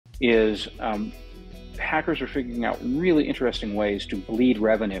is hackers are figuring out really interesting ways to bleed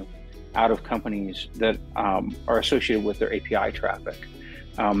revenue out of companies that are associated with their API traffic.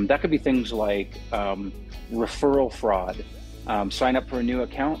 That could be things like referral fraud. Sign up for a new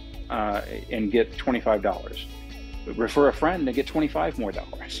account and get $25. Refer a friend and get $25 more.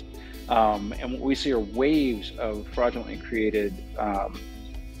 And what we see are waves of fraudulently created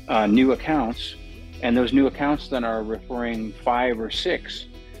new accounts, and those new accounts then are referring 5 or 6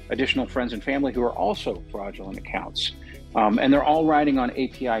 additional friends and family who are also fraudulent accounts. And they're all riding on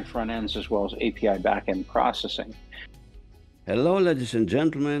API front ends as well as API backend processing. Hello, ladies and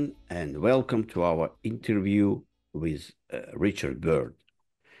gentlemen, and welcome to our interview with Richard Bird.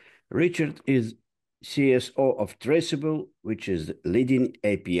 Richard is CSO of Traceable, which is the leading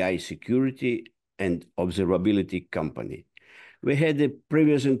API security and observability company. We had a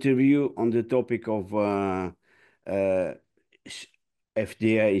previous interview on the topic of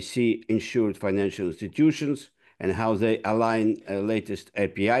FDIC-insured financial institutions and how they align latest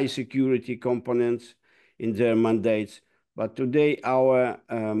API security components in their mandates. But today, our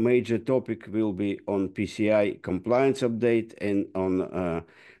major topic will be on PCI compliance update and on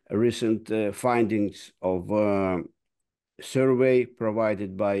recent findings of survey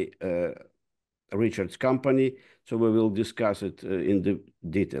provided by Richard's company. So we will discuss it in the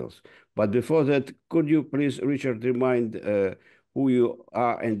details. But before that, could you please, Richard, remind who you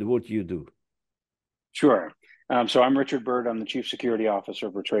are and what you do? Sure. So I'm Richard Bird. I'm the Chief Security Officer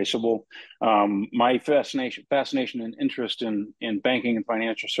of Traceable. My fascination and interest in banking and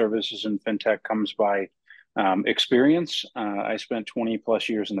financial services and fintech comes by experience. I spent 20 plus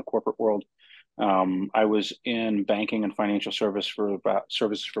years in the corporate world. I was in banking and financial services for about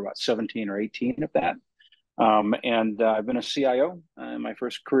 17 or 18 of that. And I've been a CIO in my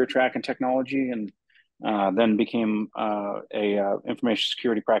first career track in technology, and then became a information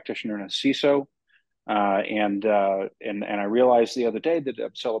security practitioner and a CISO. And I realized the other day that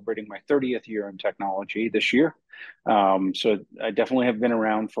I'm celebrating my 30th year in technology this year. So I definitely have been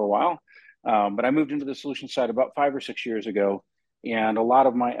around for a while. But I moved into the solution side about 5 or 6 years ago, and a lot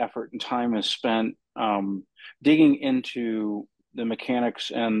of my effort and time is spent digging into the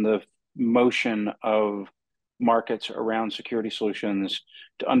mechanics and the motion of markets around security solutions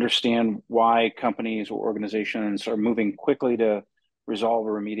to understand why companies or organizations are moving quickly to resolve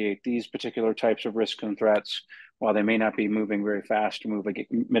or remediate these particular types of risks and threats, while they may not be moving very fast to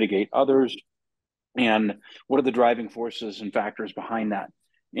mitigate others, and what are the driving forces and factors behind that.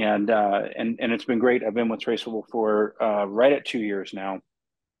 And it's been great. I've been with Traceable for right at 2 years now,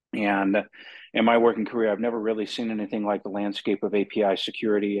 and in my working career, I've never really seen anything like the landscape of API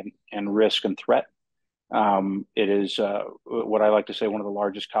security and risk and threat. It is what I like to say one of the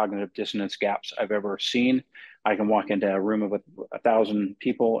largest cognitive dissonance gaps I've ever seen. I can walk into a room of 1,000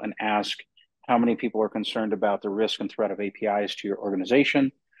 people and ask how many people are concerned about the risk and threat of APIs to your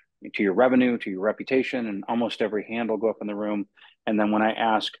organization, to your revenue, to your reputation, and almost every hand will go up in the room. And then when I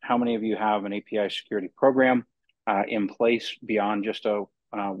ask how many of you have an API security program in place beyond just a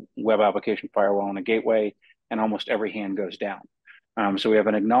web application firewall and a gateway, and almost every hand goes down. So we have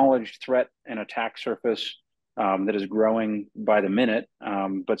an acknowledged threat and attack surface that is growing by the minute,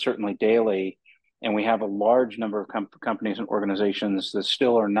 but certainly daily. And we have a large number of companies and organizations that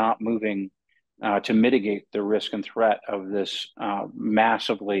still are not moving to mitigate the risk and threat of this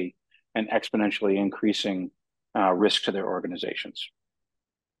massively and exponentially increasing risk to their organizations.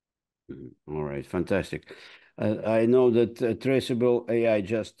 All right, fantastic. I know that Traceable AI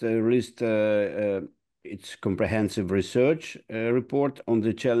just released its comprehensive research report on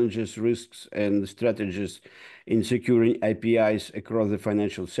the challenges, risks, and strategies in securing APIs across the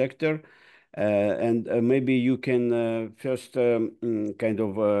financial sector. And maybe you can first kind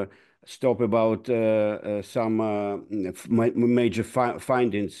of stop about some major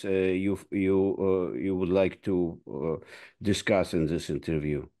findings you would like to discuss in this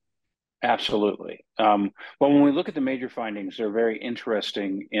interview. Absolutely. Well, when we look at the major findings, they're very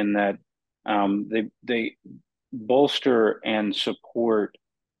interesting in that they bolster and support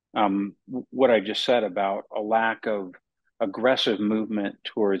what I just said about a lack of aggressive movement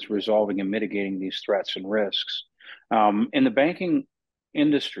towards resolving and mitigating these threats and risks. In the banking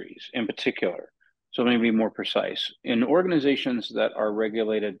industries in particular, so let me be more precise, in organizations that are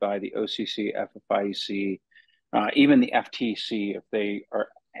regulated by the OCC, FFIEC, even the FTC, if they are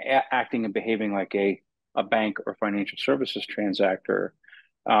acting and behaving like a bank or financial services transactor,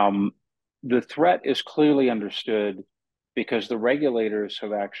 the threat is clearly understood because the regulators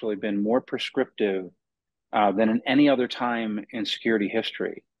have actually been more prescriptive than in any other time in security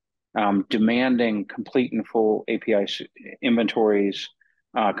history, demanding complete and full API inventories,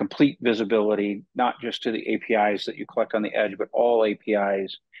 complete visibility, not just to the APIs that you collect on the edge, but all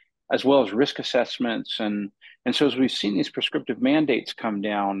APIs, as well as risk assessments. And so as we've seen these prescriptive mandates come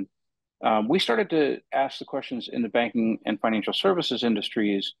down, we started to ask the questions in the banking and financial services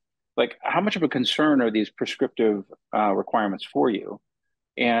industries, like how much of a concern are these prescriptive requirements for you?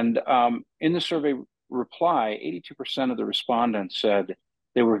 And in the survey reply, 82% of the respondents said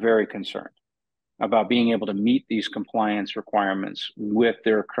they were very concerned about being able to meet these compliance requirements with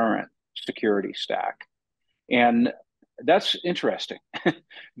their current security stack. And that's interesting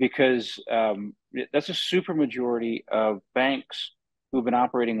because that's a super majority of banks who've been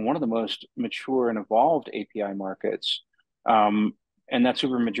operating in one of the most mature and evolved API markets. And that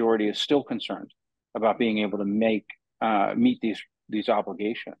super majority is still concerned about being able to meet these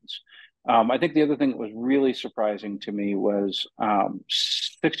obligations. I think the other thing that was really surprising to me was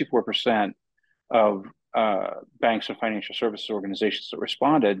 64% of banks and financial services organizations that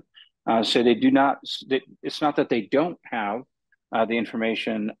responded say they do not. It's not that they don't have the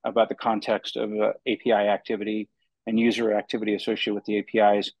information about the context of API activity and user activity associated with the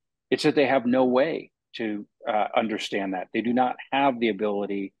APIs. It's that they have no way to understand that. They do not have the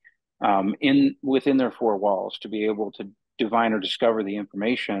ability within their four walls to be able to divine or discover the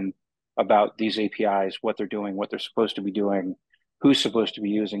information about these APIs, what they're doing, what they're supposed to be doing, who's supposed to be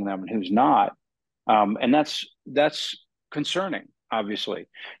using them, and who's not. And that's concerning, obviously,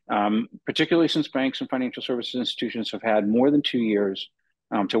 particularly since banks and financial services institutions have had more than 2 years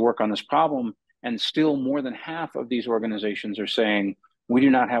to work on this problem. And still more than half of these organizations are saying, we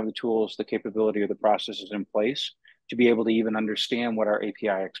do not have the tools, the capability, or the processes in place to be able to even understand what our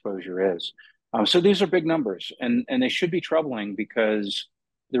API exposure is. So these are big numbers, and they should be troubling because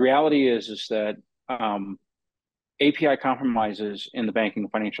the reality is that API compromises in the banking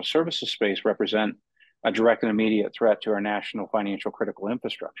and financial services space represent a direct and immediate threat to our national financial critical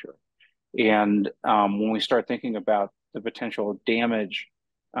infrastructure. And when we start thinking about the potential damage,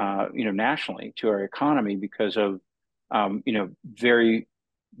 nationally to our economy because of, very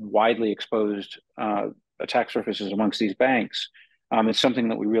widely exposed attack surfaces amongst these banks, it's something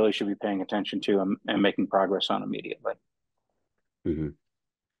that we really should be paying attention to and making progress on immediately. Mm-hmm.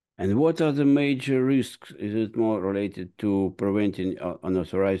 And what are the major risks? Is it more related to preventing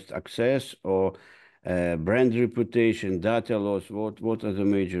unauthorized access or brand reputation, data loss? What are the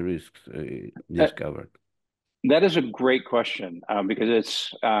major risks discovered? That is a great question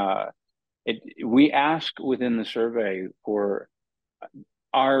because we ask within the survey for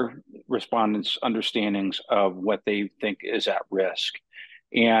our respondents' understandings of what they think is at risk.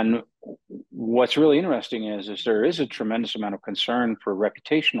 And what's really interesting is there is a tremendous amount of concern for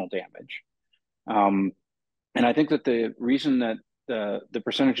reputational damage. And I think that the reason that the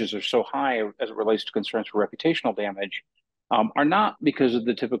percentages are so high as it relates to concerns for reputational damage are not because of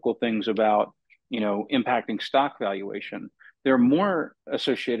the typical things about, impacting stock valuation. They're more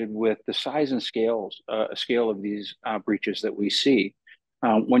associated with the size and scale of these breaches that we see.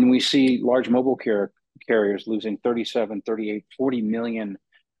 When we see large mobile carriers losing 37, 38, 40 million,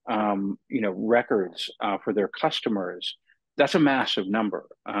 records for their customers, that's a massive number.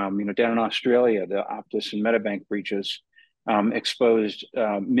 Down in Australia, the Optus and Medibank breaches exposed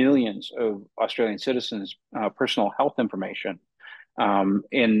millions of Australian citizens' personal health information.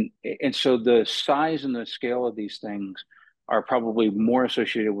 And so the size and the scale of these things are probably more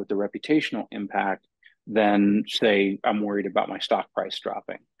associated with the reputational impact than, say, I'm worried about my stock price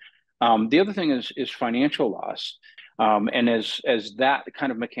dropping. The other thing is financial loss. And as that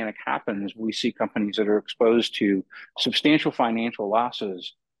kind of mechanic happens, we see companies that are exposed to substantial financial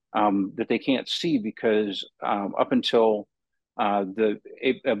losses that they can't see because up until the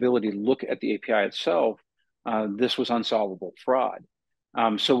ability to look at the API itself, this was unsolvable fraud.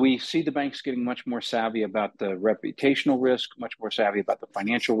 So we see the banks getting much more savvy about the reputational risk, much more savvy about the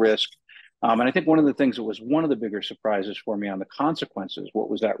financial risk. And I think one of the things that was one of the bigger surprises for me on the consequences, what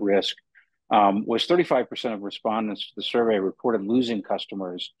was at risk, was 35% of respondents to the survey reported losing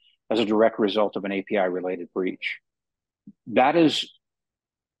customers as a direct result of an API-related breach. That is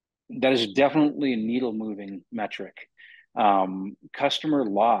definitely a needle-moving metric. Customer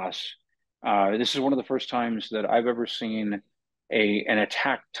loss, this is one of the first times that I've ever seen an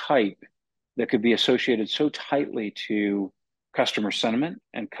attack type that could be associated so tightly to customer sentiment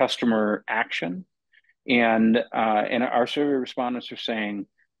and customer action. And our survey respondents are saying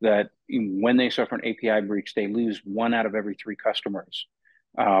that when they suffer an API breach, they lose 1 out of every 3 customers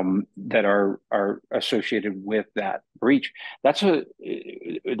that are associated with that breach. That's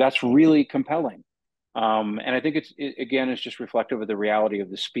really compelling. And I think it's just reflective of the reality of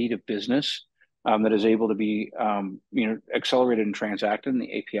the speed of business that is able to be accelerated and transacted in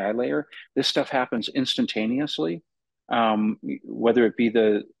the API layer. This stuff happens instantaneously, whether it be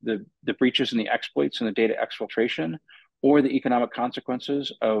the breaches and the exploits and the data exfiltration, or the economic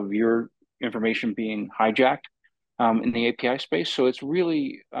consequences of your information being hijacked in the API space. So it's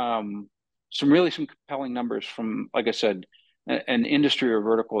really some compelling numbers from, like I said, an industry or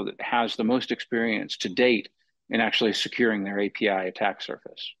vertical that has the most experience to date in actually securing their API attack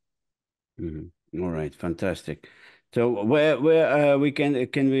surface. Mm-hmm. All right, fantastic. So where we can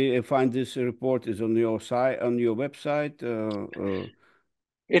we find this report? Is on your site, on your website?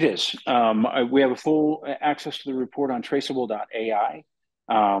 It is. We have a full access to the report on traceable.ai,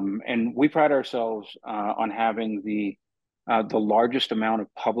 and we pride ourselves on having the largest amount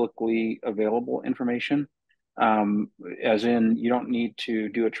of publicly available information. As in, you don't need to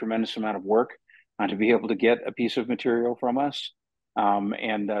do a tremendous amount of work to be able to get a piece of material from us.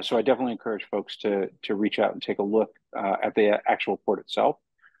 So I definitely encourage folks to reach out and take a look at the actual report itself.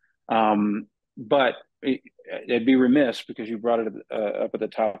 But it'd be remiss, because you brought it up at the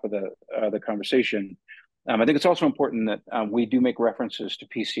top of the conversation. I think it's also important that we do make references to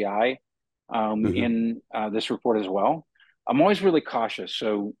PCI in this report as well. I'm always really cautious.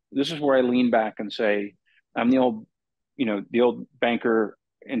 So this is where I lean back and say, I'm the old banker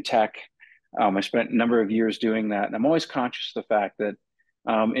in tech. I spent a number of years doing that. And I'm always conscious of the fact that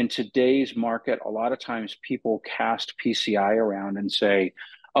in today's market, a lot of times people cast PCI around and say,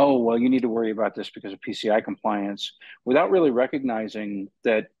 oh, well, you need to worry about this because of PCI compliance, without really recognizing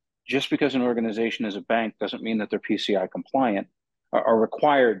that just because an organization is a bank doesn't mean that they're PCI compliant, are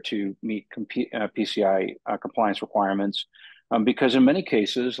required to meet PCI compliance requirements, because in many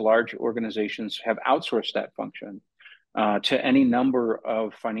cases, large organizations have outsourced that function to any number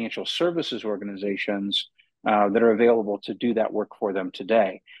of financial services organizations that are available to do that work for them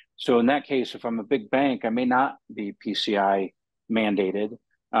today. So in that case, if I'm a big bank, I may not be PCI mandated.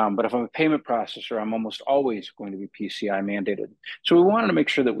 But if I'm a payment processor, I'm almost always going to be PCI mandated. So we wanted to make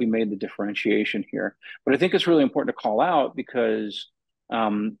sure that we made the differentiation here. But I think it's really important to call out, because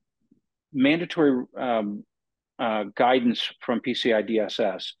mandatory guidance from PCI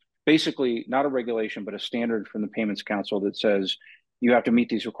DSS, basically not a regulation, but a standard from the Payments Council that says you have to meet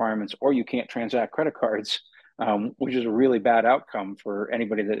these requirements or you can't transact credit cards, which is a really bad outcome for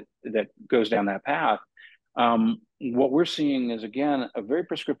anybody that goes down that path. What we're seeing is, again, a very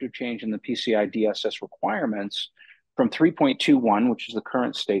prescriptive change in the PCI DSS requirements from 3.21, which is the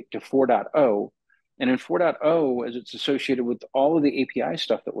current state, to 4.0. And in 4.0, as it's associated with all of the API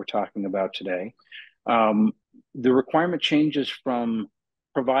stuff that we're talking about today, the requirement changes from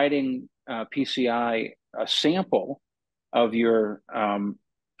providing PCI a sample of your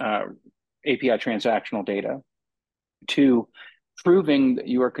API transactional data to proving that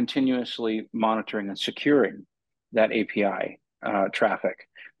you are continuously monitoring and securing that API traffic.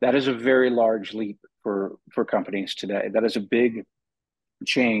 That is a very large leap for companies today. That is a big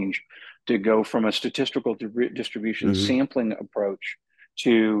change to go from a statistical distribution sampling approach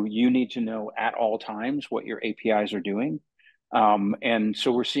to you need to know at all times what your APIs are doing. And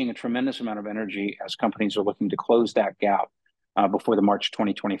so we're seeing a tremendous amount of energy as companies are looking to close that gap before the March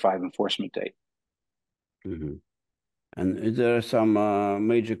 2025 enforcement date. And is there some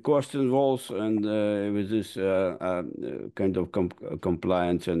major cost involved and with this kind of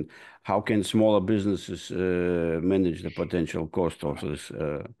compliance, and how can smaller businesses manage the potential cost of this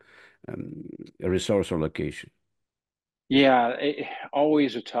resource allocation? Yeah,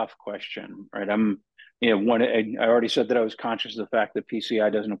 always a tough question, right? I already said that I was conscious of the fact that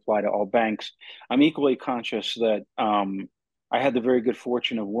PCI doesn't apply to all banks. I'm equally conscious that I had the very good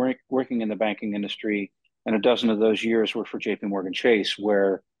fortune of working in the banking industry, and a dozen of those years were for JP Morgan Chase,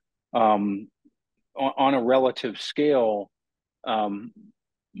 where on a relative scale,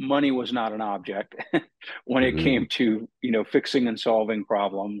 money was not an object when it came to fixing and solving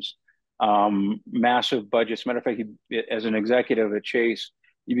problems. Massive budgets. Matter of fact, as an executive at Chase,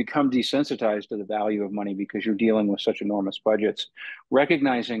 you become desensitized to the value of money because you're dealing with such enormous budgets.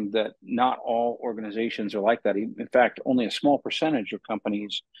 Recognizing that not all organizations are like that. In fact, only a small percentage of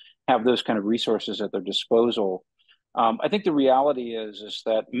companies have those kind of resources at their disposal. I think the reality is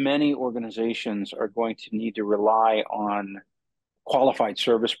that many organizations are going to need to rely on qualified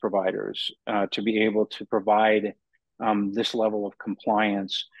service providers to be able to provide this level of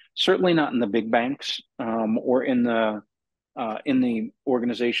compliance. Certainly not in the big banks or in the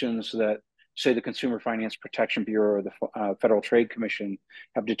organizations that, say, the Consumer Finance Protection Bureau or the Federal Trade Commission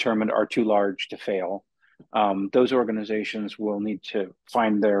have determined are too large to fail. Those organizations will need to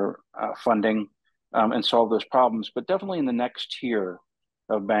find their funding and solve those problems. But definitely in the next tier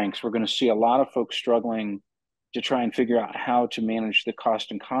of banks, we're going to see a lot of folks struggling to try and figure out how to manage the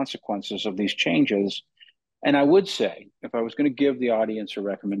cost and consequences of these changes. And I would say, if I was going to give the audience a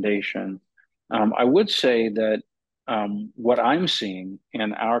recommendation, I would say that what I'm seeing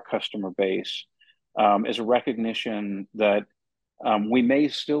in our customer base is a recognition that we may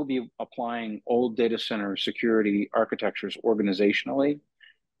still be applying old data center security architectures organizationally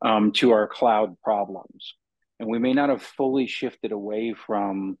to our cloud problems. And we may not have fully shifted away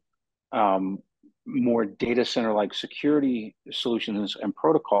from more data center like security solutions and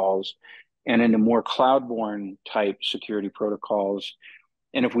protocols and into more cloud-borne type security protocols.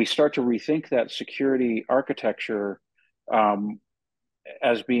 And if we start to rethink that security architecture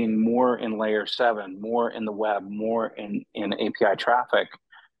as being more in layer 7, more in the web, more in API traffic,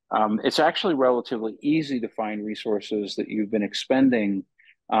 it's actually relatively easy to find resources that you've been expending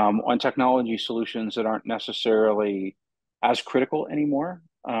on technology solutions that aren't necessarily as critical anymore,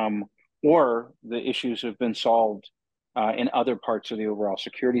 or the issues have been solved in other parts of the overall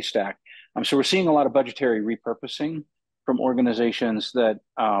security stack. So we're seeing a lot of budgetary repurposing from organizations that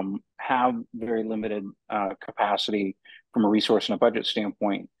have very limited capacity from a resource and a budget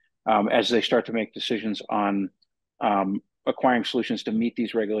standpoint as they start to make decisions on acquiring solutions to meet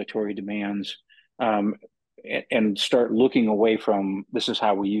these regulatory demands and start looking away from this is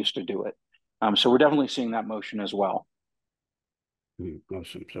how we used to do it. So we're definitely seeing that motion as well.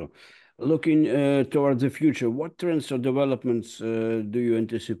 Awesome. So looking towards the future, what trends or developments do you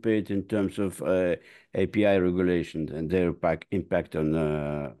anticipate in terms of API regulation and their impact on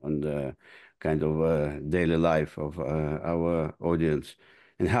the kind of daily life of our audience?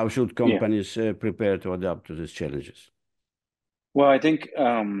 And how should companies prepare to adapt to these challenges? Well, I think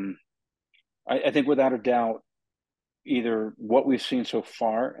without a doubt, either what we've seen so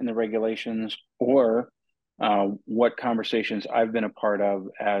far in the regulations or what conversations I've been a part of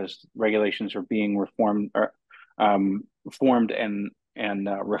as regulations are being reformed or formed and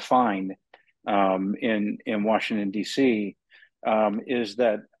refined in Washington, D.C., is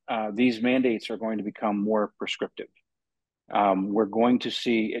that these mandates are going to become more prescriptive. We're going to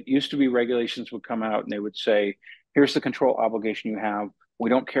see, it used to be regulations would come out and they would say, here's the control obligation you have. We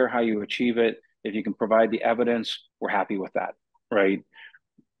don't care how you achieve it. If you can provide the evidence, we're happy with that, right?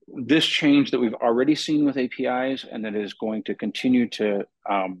 This change that we've already seen with APIs and that is going to continue to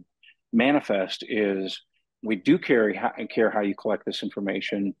manifest is we do care how you collect this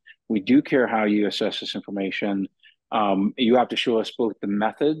information. We do care how you assess this information. You have to show us both the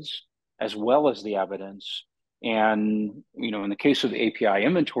methods as well as the evidence. And, in the case of the API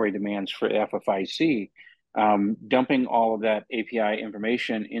inventory demands for FFIC, dumping all of that API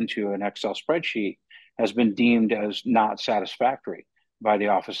information into an Excel spreadsheet has been deemed as not satisfactory by the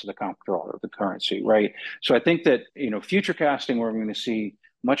Office of the Comptroller of the Currency, right? So I think that, future casting, we're going to see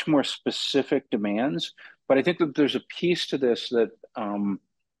much more specific demands, but I think that there's a piece to this that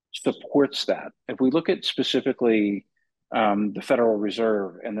supports that. If we look at specifically the Federal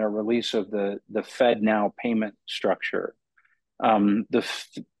Reserve and their release of the Fed Now payment structure, the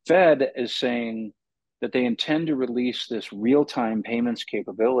Fed is saying that they intend to release this real-time payments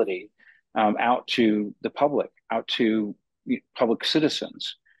capability out to the public, out to public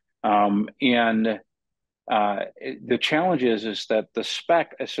citizens. The challenge is that the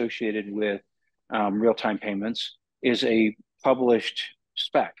spec associated with real-time payments is a published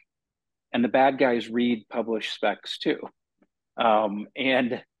spec, and the bad guys read published specs too.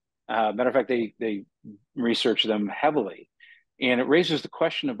 Matter of fact, they research them heavily. And it raises the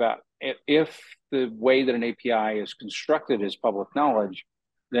question about if the way that an API is constructed is public knowledge,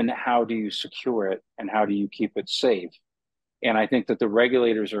 then how do you secure it and how do you keep it safe? And I think that the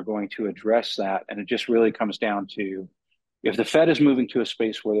regulators are going to address that. And it just really comes down to if the Fed is moving to a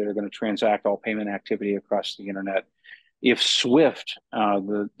space where they're going to transact all payment activity across the internet, if SWIFT,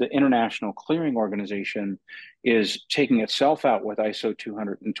 the International Clearing Organization, is taking itself out with ISO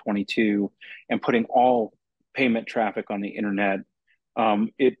 222 and putting all payment traffic on the internet,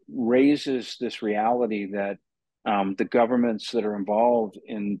 it raises this reality that the governments that are involved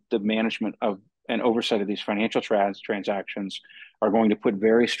in the management of and oversight of these financial transactions are going to put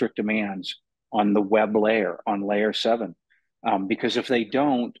very strict demands on the web layer, on layer 7. Because if they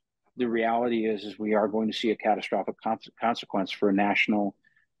don't, the reality is we are going to see a catastrophic consequence for national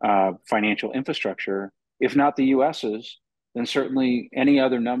financial infrastructure. If not the US's, then certainly any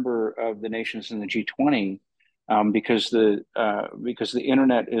other number of the nations in the G20, because the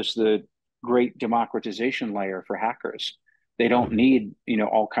internet is the great democratization layer for hackers. They don't need,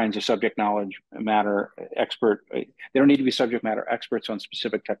 all kinds of subject matter expert. They don't need to be subject matter experts on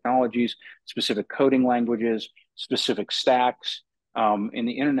specific technologies, specific coding languages, specific stacks. In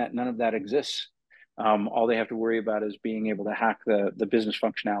the internet, none of that exists. All they have to worry about is being able to hack the business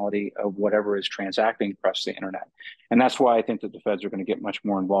functionality of whatever is transacting across the internet. And that's why I think that the feds are going to get much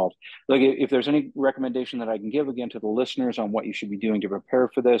more involved. Like, if there's any recommendation that I can give again to the listeners on what you should be doing to prepare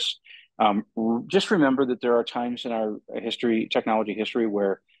for this, just remember that there are times in our history, technology history,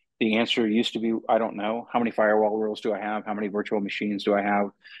 where the answer used to be, I don't know. How many firewall rules do I have? How many virtual machines do I have?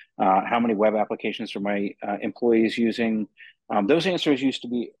 How many web applications are my employees using? Those answers used to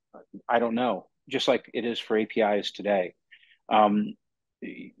be, I don't know, just like it is for APIs today. Um,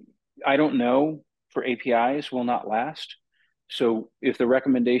 I don't know for APIs will not last. So if the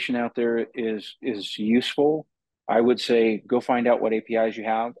recommendation out there is useful, I would say go find out what APIs you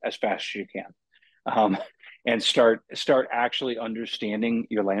have as fast as you can, um, and start actually understanding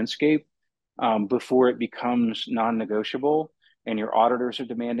your landscape before it becomes non-negotiable. And your auditors are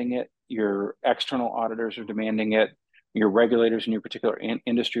demanding it. Your external auditors are demanding it. Your regulators in your particular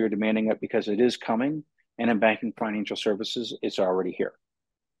industry are demanding it, because it is coming. And in banking financial services, it's already here.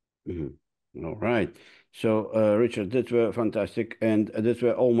 Mm-hmm. All right. So, Richard, that were fantastic. And that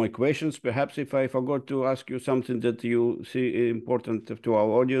were all my questions. Perhaps if I forgot to ask you something that you see important to our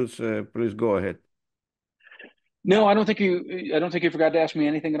audience, please go ahead. No, I don't think you forgot to ask me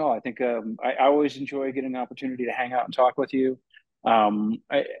anything at all. I think I always enjoy getting an opportunity to hang out and talk with you.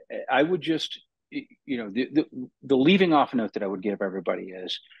 I would just, the leaving off note that I would give everybody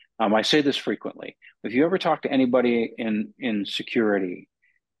is, I say this frequently. If you ever talk to anybody in security,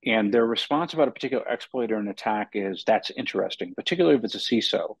 and their response about a particular exploit or an attack is, that's interesting, particularly if it's a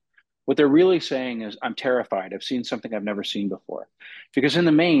CISO. What they're really saying is, I'm terrified. I've seen something I've never seen before. Because in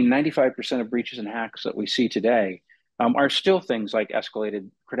the main, 95% of breaches and hacks that we see today are still things like escalated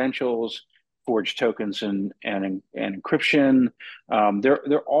credentials, forged tokens, and encryption.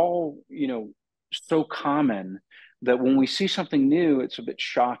 They're all, so common that when we see something new, it's a bit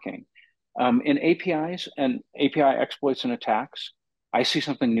shocking. In APIs and API exploits and attacks, I see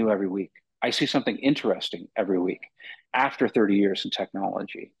something new every week. I see something interesting every week after 30 years in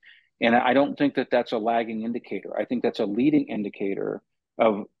technology. And I don't think that that's a lagging indicator. I think that's a leading indicator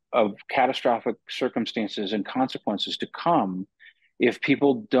of catastrophic circumstances and consequences to come if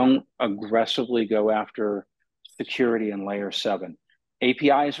people don't aggressively go after security in layer 7.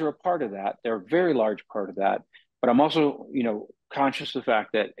 APIs are a part of that. They're a very large part of that. But I'm also, conscious of the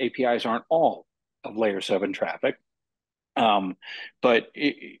fact that APIs aren't all of layer 7 traffic. But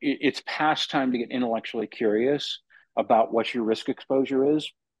it's past time to get intellectually curious about what your risk exposure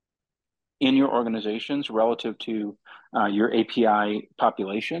is in your organizations relative to your API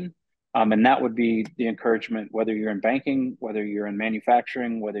population. And that would be the encouragement, whether you're in banking, whether you're in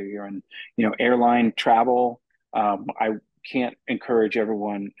manufacturing, whether you're in, airline travel. I can't encourage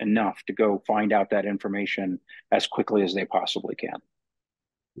everyone enough to go find out that information as quickly as they possibly can.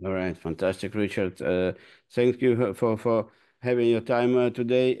 All right, fantastic, Richard. Thank you for having your time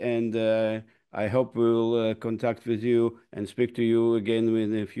today, and I hope we'll contact with you and speak to you again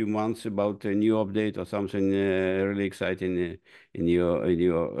within a few months about a new update or something really exciting in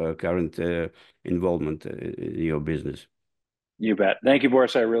your current involvement in your business. You bet. Thank you,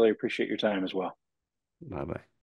 Boris. I really appreciate your time as well. Bye bye.